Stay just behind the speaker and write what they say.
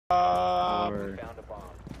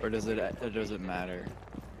or does it matter?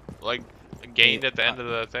 Like gained Hey, at the end of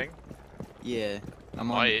the thing? Yeah, I'm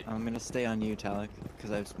gonna stay on you, Talik,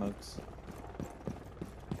 because I have smokes.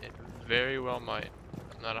 It very well might.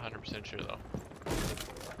 I'm not 100% sure though.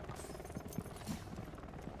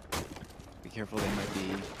 Be careful, they might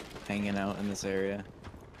be hanging out in this area.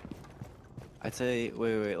 I'd say,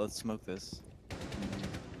 wait, let's smoke this.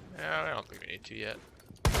 Yeah, I don't think we need to yet.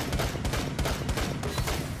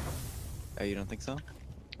 Oh, you don't think so?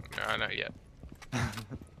 No, not yet.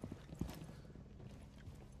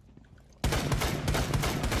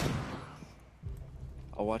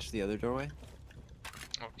 I'll watch the other doorway.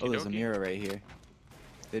 Okie Oh, there's a dokie. mirror right here.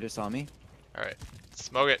 They just saw me. Alright,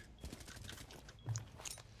 smoke it.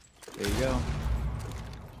 There you go.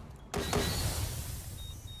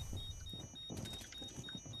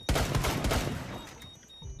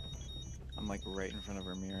 I'm like right in front of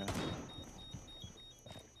our mirror.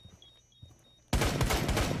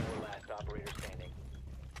 Last operator standing.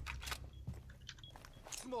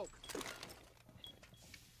 Smoke.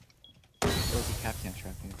 There's a cap can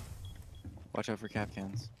trap here. Watch out for cap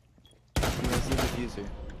cans. You guys see the diffuser.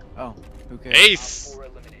 Oh, who cares? Ace!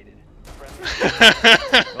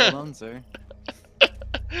 Well done, sir. Dude,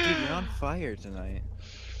 you're on fire tonight.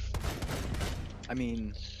 I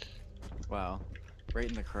mean, wow. Right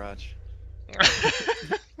in the crotch.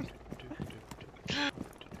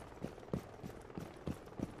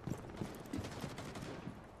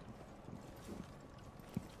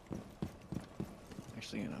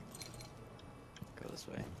 Actually gonna go this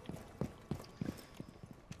way.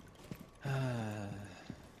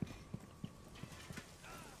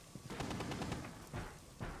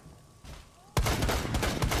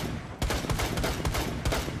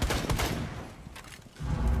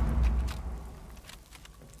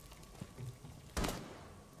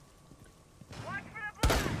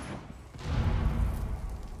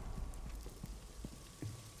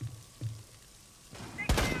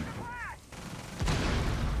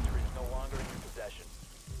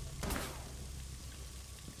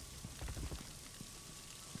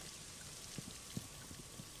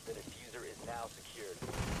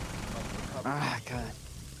 Ah, God.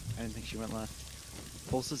 I didn't think she went left.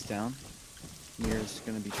 Pulse is down. Mirror's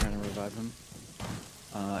gonna be trying to revive him.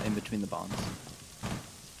 In between the bombs.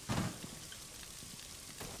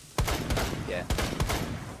 Yeah.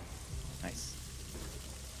 Nice.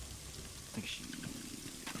 I think she...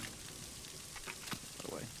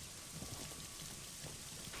 Put away.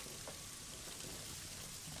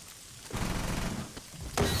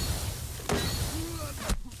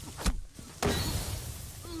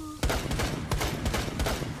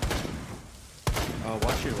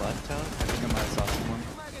 Watch your left, Tyler. I think I might have saw someone.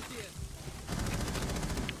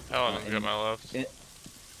 Hell, I'm gonna get my left.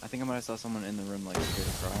 I think I might have saw someone in the room, like, straight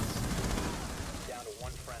across. Down to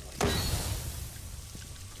one friendly.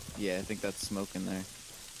 Yeah, I think that's smoke in there.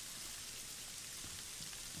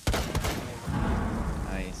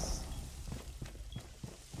 Nice.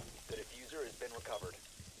 The diffuser has been recovered.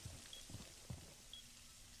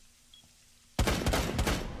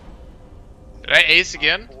 Did I ace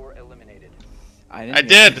again? I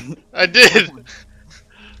did! I did!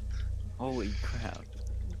 Holy crap.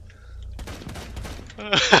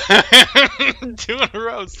 2 in a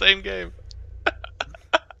row, same game.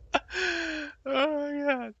 Oh my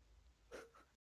god.